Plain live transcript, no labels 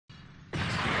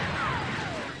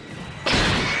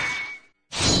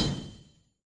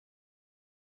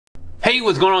Hey,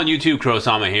 what's going on YouTube?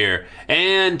 Krowcast here,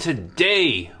 and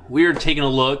today we're taking a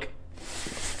look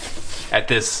at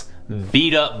this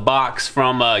beat up box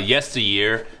from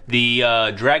yesteryear, the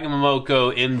Dragon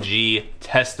Momoko MG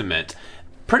Testament.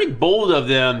 Pretty bold of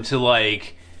them to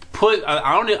like put,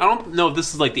 I don't know if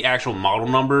this is like the actual model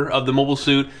number of the mobile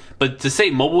suit, but to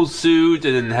say mobile suit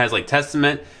and then it has like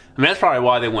Testament, I mean that's probably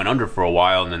why they went under for a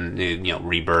while and then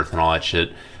rebirth and all that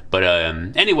shit. But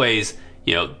anyways,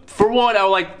 for one,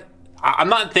 I'm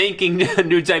not thanking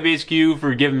New Type HQ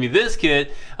for giving me this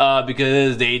kit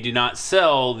because they do not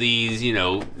sell these,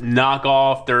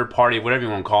 knockoff, third-party, whatever you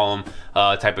want to call them,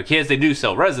 type of kits. They do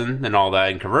sell resin and all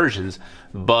that and conversions,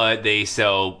 but they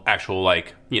sell actual,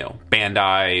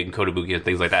 Bandai and Kotobuki and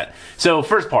things like that. So,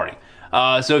 first party.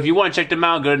 So if you want to check them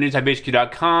out, go to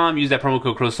newtypehq.com, use that promo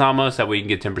code KROWSAMA so that way you can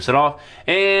get 10% off.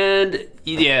 And,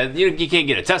 yeah, you can't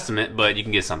get a Testament, but you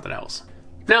can get something else.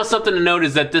 Now, something to note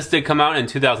is that this did come out in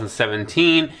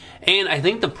 2017, and I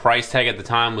think the price tag at the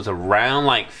time was around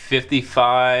like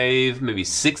 $55, maybe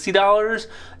 $60.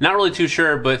 Not really too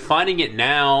sure, but finding it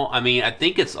now, I mean, I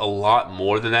think it's a lot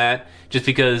more than that, just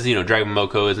because, Dragon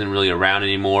Momoko isn't really around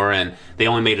anymore, and they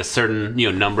only made a certain,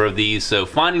 number of these, so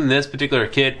finding this particular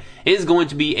kit is going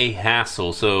to be a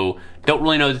hassle, so don't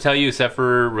really know what to tell you except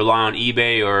for rely on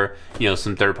eBay or,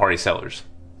 some third-party sellers.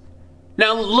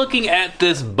 Now, looking at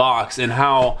this box and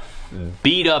how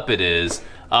beat up it is,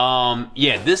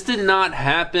 yeah, this did not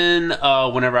happen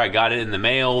whenever I got it in the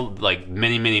mail, like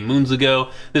many moons ago.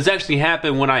 This actually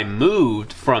happened when I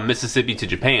moved from Mississippi to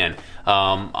Japan.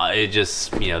 It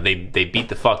just, they beat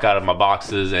the fuck out of my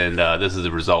boxes, and this is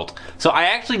the result. So I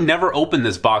actually never opened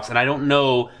this box, and I don't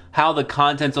know how the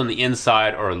contents on the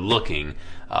inside are looking.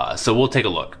 So we'll take a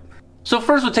look. So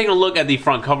first we're taking a look at the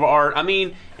front cover art. I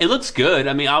mean, it looks good.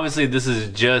 I mean, obviously this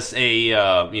is just a,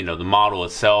 the model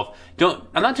itself. I'm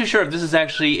not too sure if this is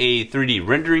actually a 3D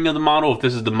rendering of the model, if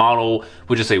this is the model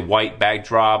with just a white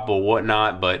backdrop or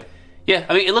whatnot, but yeah,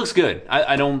 I mean, it looks good.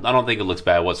 I don't think it looks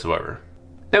bad whatsoever.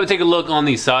 Then we take a look on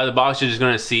the side of the box. You're just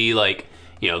gonna see like,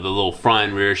 the little front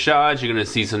and rear shots. You're gonna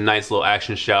see some nice little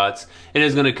action shots. It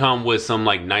is gonna come with some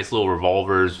like nice little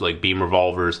revolvers, like beam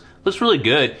revolvers. Looks really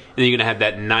good. And then you're gonna have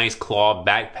that nice claw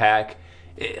backpack.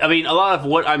 I mean, a lot of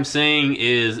what I'm saying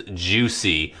is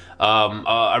juicy.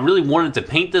 I really wanted to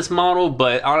paint this model,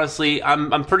 but honestly,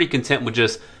 I'm pretty content with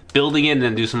just building it and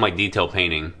then do some like detail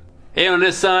painting. And on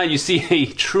this side, you see a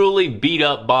truly beat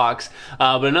up box,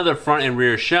 but another front and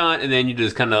rear shot, and then you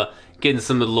just kind of getting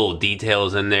some of the little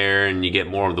details in there, and you get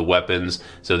more of the weapons.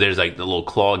 So there's like the little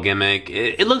claw gimmick.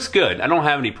 It looks good. I don't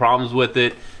have any problems with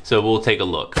it, so we'll take a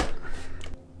look.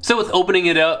 So with opening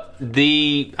it up,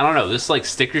 I don't know, this like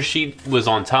sticker sheet was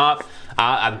on top.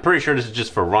 I'm pretty sure this is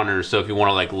just for runners, so if you want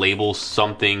to like label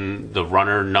something, the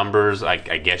runner numbers, I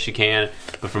guess you can.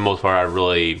 But for the most part, I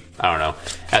don't know,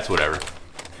 that's whatever.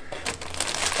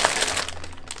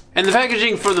 And the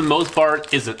packaging for the most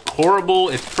part isn't horrible.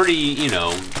 It's pretty,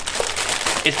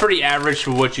 it's pretty average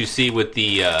for what you see with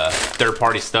the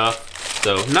third-party stuff.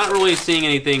 So not really seeing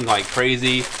anything like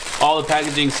crazy. All the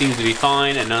packaging seems to be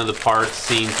fine, and none of the parts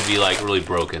seem to be like really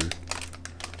broken.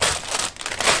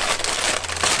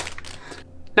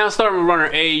 Now, starting with runner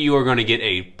A, you are going to get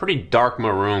a pretty dark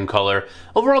maroon color.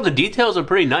 Overall, the details are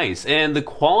pretty nice, and the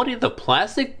quality of the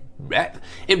plastic,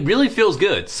 it really feels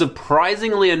good.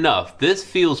 Surprisingly enough, this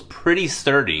feels pretty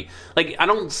sturdy. Like, I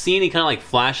don't see any kind of like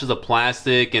flashes of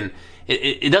plastic, and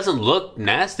it doesn't look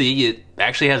nasty. It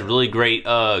actually has really great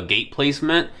gate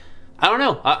placement. I don't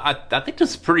know. I think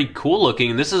this is pretty cool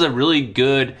looking. This is a really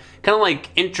good kind of like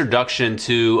introduction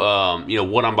to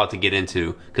what I'm about to get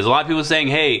into. Because a lot of people are saying,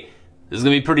 hey, this is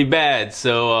gonna be pretty bad.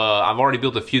 So I've already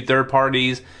built a few third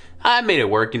parties. I made it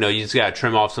work. You just gotta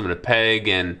trim off some of the peg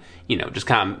and just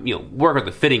kind of work with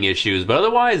the fitting issues. But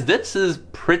otherwise, this is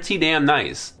pretty damn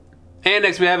nice. And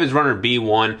next we have is runner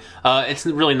B1. It's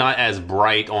really not as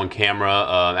bright on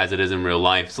camera as it is in real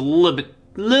life. It's a little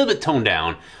bit toned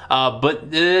down,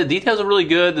 but the details are really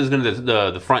good. There's gonna be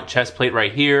the front chest plate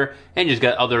right here, and you just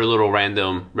got other little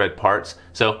random red parts,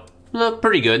 so look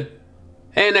pretty good.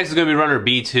 And next is gonna be runner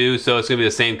B2, so it's gonna be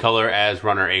the same color as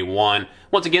runner A1.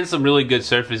 Once again, some really good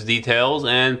surface details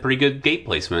and pretty good gate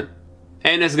placement.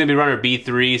 And next is gonna be runner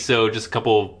B3, so just a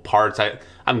couple parts.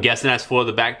 I'm guessing that's for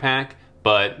the backpack,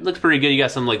 but looks pretty good. You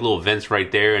got some like little vents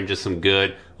right there and just some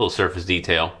good little surface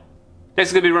detail. Next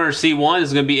is going to be runner C1. This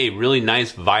is going to be a really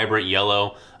nice, vibrant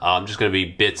yellow. Just going to be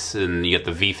bits, and you got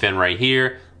the V-fin right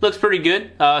here. Looks pretty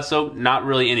good, so not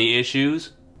really any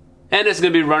issues. And it's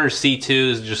going to be runner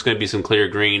C2. It's just going to be some clear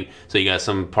green. So you got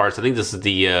some parts. I think this is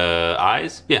the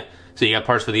eyes. Yeah. So you got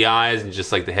parts for the eyes and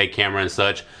just like the head camera and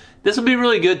such. This would be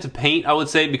really good to paint, I would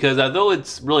say, because although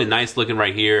it's really nice looking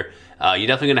right here, you're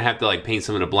definitely going to have to like paint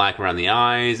some of the black around the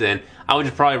eyes, and I would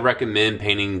just probably recommend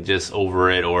painting just over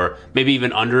it or maybe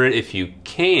even under it if you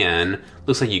can.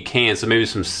 Looks like you can, so maybe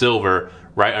some silver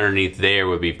right underneath there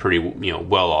would be pretty,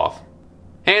 well off.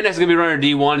 And that's going to be runner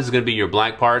D1. This is going to be your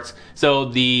black parts. So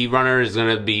the runner is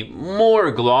going to be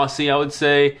more glossy, I would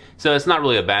say. So it's not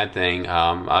really a bad thing.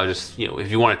 I'll just, if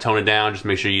you want to tone it down, just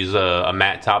make sure you use a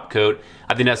matte top coat.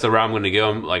 I think that's the route I'm going to go.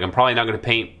 I'm probably not going to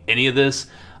paint any of this.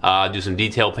 Do some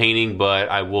detail painting, but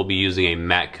I will be using a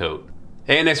matte coat.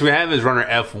 And next we have is runner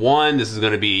F1. This is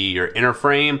going to be your inner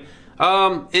frame.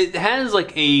 It has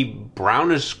like a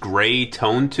brownish gray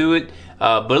tone to it.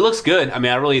 But it looks good. I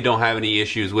mean, I really don't have any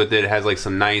issues with it. It has like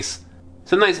some nice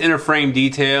inner frame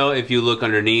detail if you look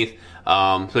underneath,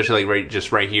 especially like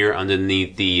just right here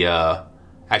underneath the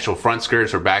actual front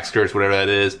skirts or back skirts, whatever that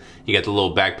is. You got the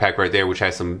little backpack right there, which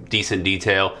has some decent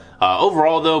detail.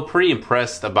 Overall, though, pretty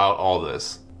impressed about all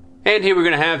this. And here we're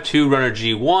gonna have two runner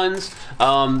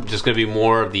G1s. Just gonna be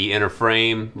more of the inner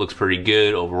frame. Looks pretty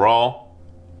good overall.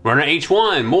 Runner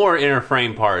H1, more inner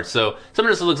frame parts. So some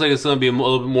of this looks like it's going to be a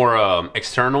little bit more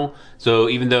external. So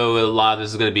even though a lot of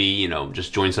this is going to be,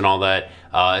 just joints and all that,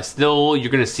 still you're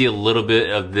going to see a little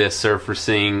bit of this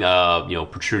surfacing,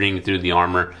 protruding through the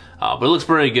armor. But it looks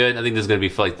pretty good. I think this is going to be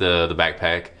for like the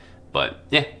backpack. But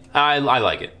yeah, I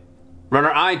like it. Runner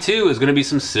I2 is going to be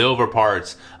some silver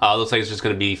parts. Looks like it's just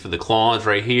going to be for the claws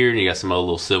right here. And you got some other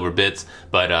little silver bits.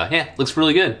 But yeah, looks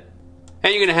really good.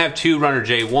 And you're going to have two runner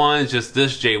J1s. Just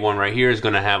this J1 right here is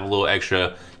going to have a little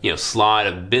extra, slide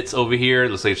of bits over here. It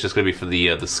looks like it's just going to be for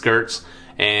the skirts.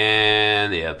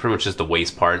 And yeah, pretty much just the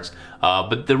waist parts.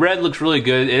 But the red looks really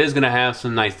good. It is going to have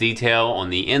some nice detail on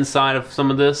the inside of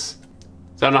some of this.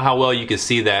 So I don't know how well you can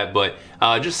see that, but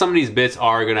just some of these bits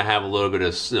are going to have a little bit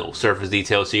of surface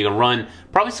detail. So you can run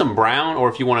probably some brown, or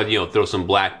if you want to throw some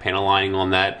black panel lining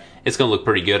on that, it's going to look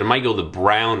pretty good. I might go the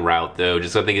brown route though,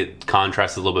 just I think it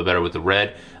contrasts a little bit better with the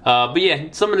red. But yeah,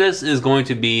 some of this is going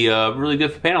to be really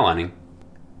good for panel lining.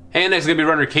 And next is going to be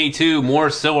runner K2, more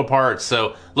silver parts.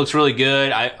 So looks really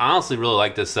good. I honestly really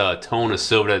like this tone of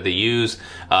silver that they use.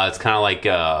 It's kind of like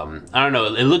I don't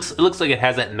know. It looks like it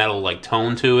has that metal like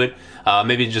tone to it.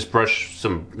 Maybe just brush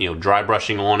some dry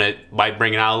brushing on it might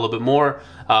bring it out a little bit more.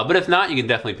 But if not, you can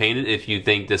definitely paint it if you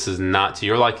think this is not to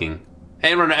your liking.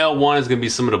 And runner L1 is going to be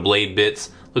some of the blade bits.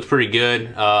 Looks pretty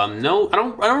good. No, I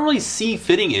don't really see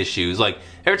fitting issues. Like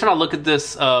every time I look at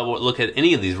this, look at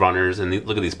any of these runners and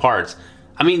look at these parts,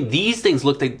 I mean, these things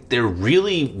look like they're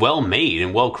really well made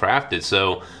and well crafted.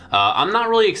 So I'm not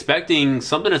really expecting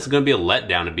something that's going to be a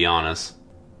letdown, to be honest.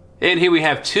 And here we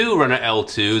have two runner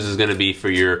L2s. This is going to be for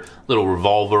your little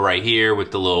revolver right here with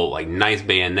the little like nice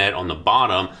bayonet on the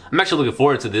bottom. I'm actually looking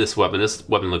forward to this weapon. This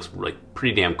weapon looks like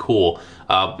pretty damn cool.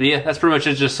 But yeah, that's pretty much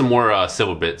it. Just some more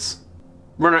silver bits.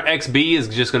 Runner XB is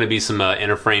just going to be some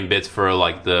inner frame bits for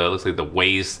like looks like the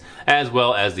waist as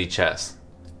well as the chest.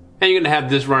 And you're going to have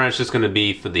this runner. It's just going to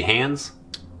be for the hands.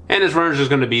 And this runner is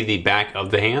just going to be the back of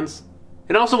the hands.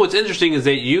 And also what's interesting is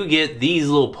that you get these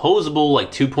little posable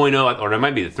like 2.0, or it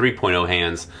might be the 3.0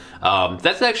 hands.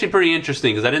 That's actually pretty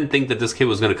interesting because I didn't think that this kit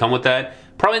was going to come with that.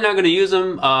 Probably not going to use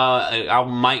them. I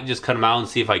might just cut them out and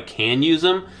see if I can use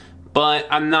them. But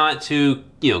I'm not too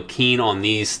keen on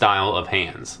these style of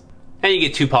hands. And you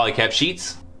get two polycap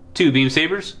sheets, two beam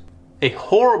sabers, a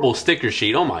horrible sticker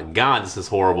sheet. Oh my god, this is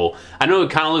horrible. I know it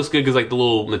kind of looks good because like the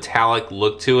little metallic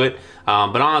look to it.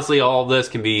 But honestly, all of this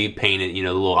can be painted, the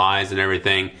little eyes and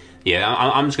everything. Yeah,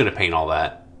 I'm just going to paint all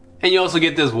that. And you also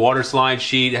get this water slide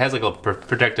sheet. It has like a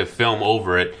protective film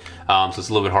over it. So it's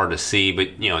a little bit hard to see,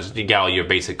 but you got all your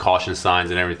basic caution signs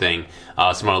and everything.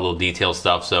 Some other little detail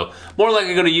stuff. So more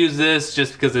likely going to use this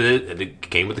just because it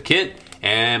came with the kit.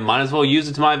 And might as well use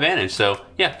it to my advantage. So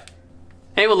yeah.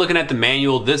 Hey, we're looking at the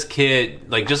manual. This kit,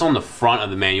 like just on the front of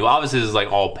the manual, obviously this is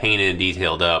like all painted and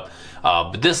detailed up.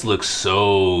 But this looks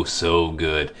so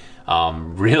good.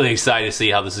 Really excited to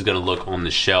see how this is going to look on the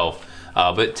shelf.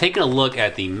 But taking a look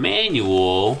at the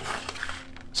manual,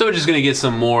 so we're just going to get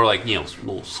some more like little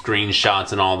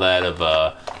screenshots and all that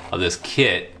of this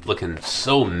kit, looking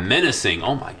so menacing.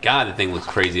 Oh my god, the thing looks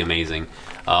crazy amazing.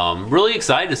 Really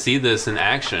excited to see this in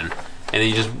action. And then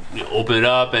you just open it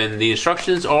up, and the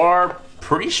instructions are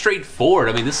pretty straightforward.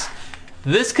 I mean,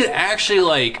 this could actually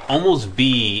like almost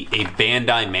be a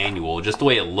Bandai manual, just the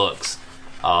way it looks.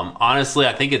 Honestly,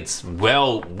 I think it's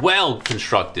well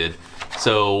constructed.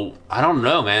 So I don't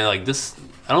know, man. Like this,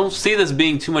 I don't see this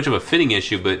being too much of a fitting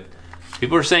issue, but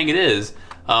people are saying it is.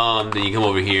 Then you come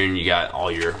over here and you got all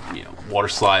your water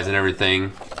slides and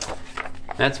everything.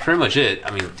 That's pretty much it.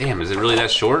 I mean, damn, is it really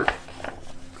that short?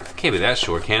 Can't be that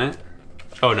short, can it?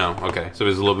 Oh no, okay. So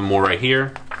there's a little bit more right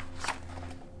here.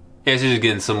 Yeah, so just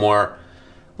getting some more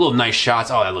little nice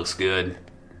shots. Oh, that looks good.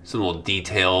 Some little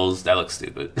details. That looks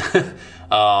stupid.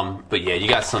 But yeah, you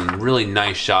got some really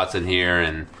nice shots in here,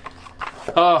 and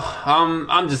oh,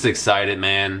 I'm just excited,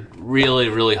 man. Really,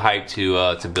 really hyped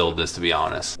to build this, to be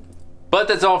honest. But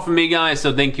that's all from me, guys.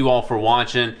 So thank you all for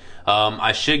watching.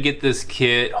 I should get this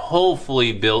kit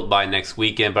hopefully built by next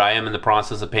weekend, but I am in the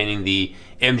process of painting the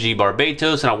MG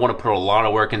Barbatos, and I want to put a lot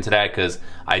of work into that because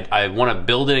I want to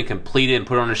build it and complete it and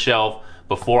put it on the shelf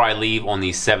before I leave on the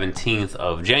 17th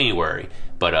of January.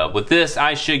 But with this,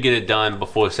 I should get it done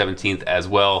before the 17th as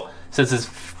well, since it's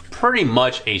pretty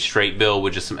much a straight build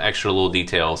with just some extra little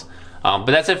details. But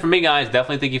that's it for me, guys.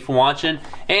 Definitely thank you for watching,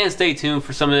 and stay tuned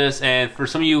for some of this. And for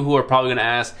some of you who are probably going to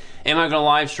ask, am I going to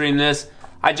live stream this?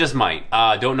 I just might.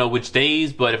 Don't know which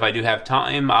days, but if I do have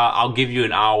time, I'll give you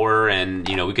an hour, and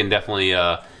we can definitely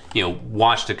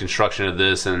watch the construction of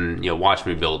this and watch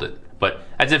me build it. But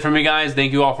that's it for me, guys.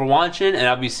 Thank you all for watching, and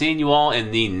I'll be seeing you all in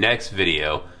the next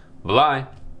video. Bye bye.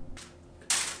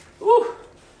 Woo!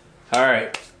 All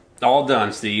right, all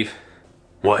done, Steve.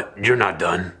 What? You're not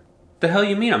done? The hell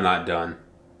you mean I'm not done?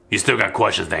 You still got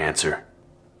questions to answer.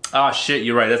 Oh shit,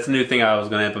 you're right. That's the new thing I was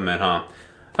going to implement, huh?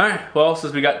 Alright, well,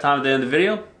 since we got time at the end of the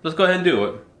video, let's go ahead and do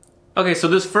it. Okay, so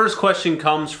this first question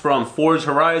comes from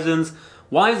ForgedHorizons.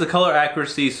 Why is the color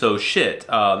accuracy so shit?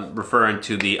 Referring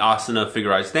to the Asuna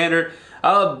figurized standard.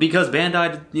 Because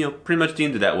Bandai, pretty much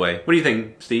deemed it that way. What do you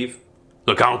think, Steve?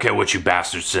 Look, I don't care what you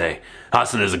bastards say.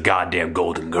 Asuna is a goddamn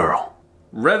golden girl.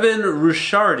 Revan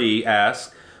Rushardi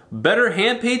asks, better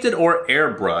hand-painted or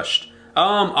airbrushed?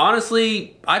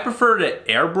 Honestly, I prefer to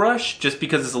airbrush just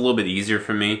because it's a little bit easier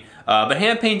for me. But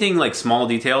hand painting like small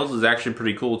details is actually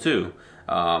pretty cool too.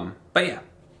 But yeah.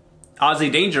 Ozzy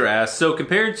Danger asks, so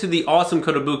compared to the awesome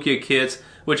Kotobukiya kits,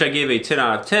 which I gave a 10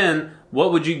 out of 10,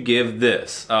 what would you give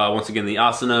this? Once again, the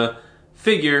Asuna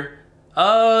figure.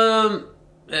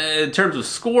 In terms of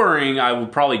scoring, I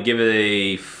would probably give it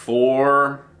a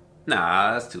 4.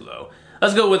 Nah, that's too low.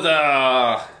 Let's go with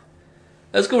a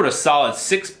solid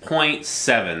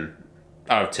 6.7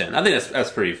 out of 10. I think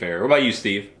that's pretty fair. What about you,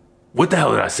 Steve? What the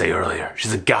hell did I say earlier?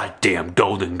 She's a goddamn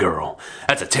golden girl.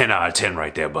 That's a 10 out of 10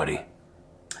 right there, buddy.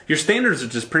 Your standards are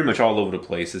just pretty much all over the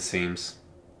place, it seems.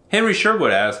 Henry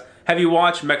Sherwood asks, have you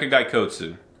watched Mecha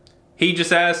Gaikotsu? He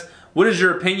just asks, what is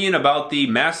your opinion about the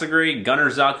Masagrade Gunner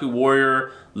Zaku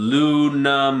Warrior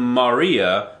Luna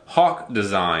Maria Hawk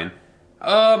design?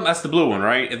 That's the blue one,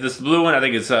 right? If it's the blue one, I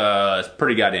think it's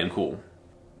pretty goddamn cool.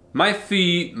 My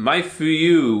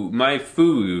Fuyu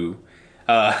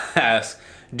asks,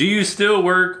 do you still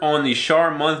work on the Char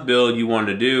month build you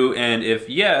wanted to do? And if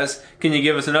yes, can you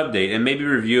give us an update and maybe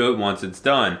review it once it's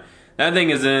done? That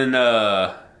thing is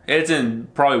it's in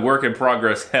probably work in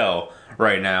progress hell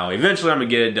right now. Eventually I'm gonna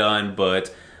get it done,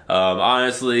 but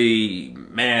honestly,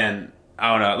 man,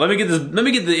 I don't know. Let me get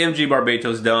the MG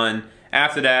Barbatos done.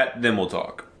 After that, then we'll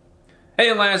talk. Hey,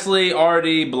 and lastly,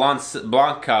 R.D.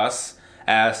 Blancas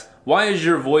asks, why does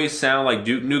your voice sound like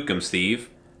Duke Nukem, Steve?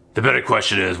 The better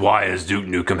question is, why does Duke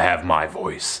Nukem have my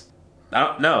voice? I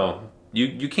don't know.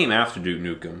 You came after Duke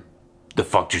Nukem. The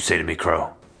fuck did you say to me,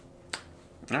 Crow?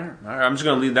 Alright, I'm just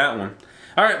gonna leave that one.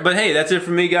 Alright, but hey, that's it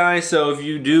for me, guys. So if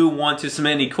you do want to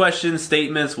submit any questions,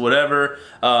 statements, whatever,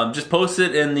 just post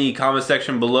it in the comment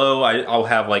section below. I'll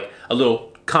have like a little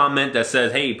comment that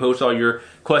says, hey, post all your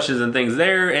questions and things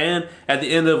there, and at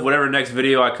the end of whatever next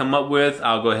video I come up with,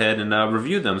 I'll go ahead and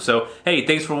review them. So hey,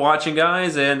 thanks for watching,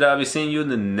 guys, and I'll be seeing you in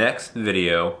the next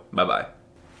video. Bye bye.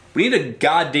 We need a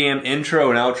goddamn intro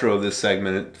and outro of this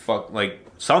segment. Fuck, like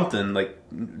something like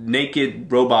naked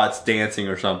robots dancing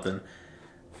or something.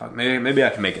 Fuck, maybe I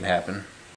can make it happen.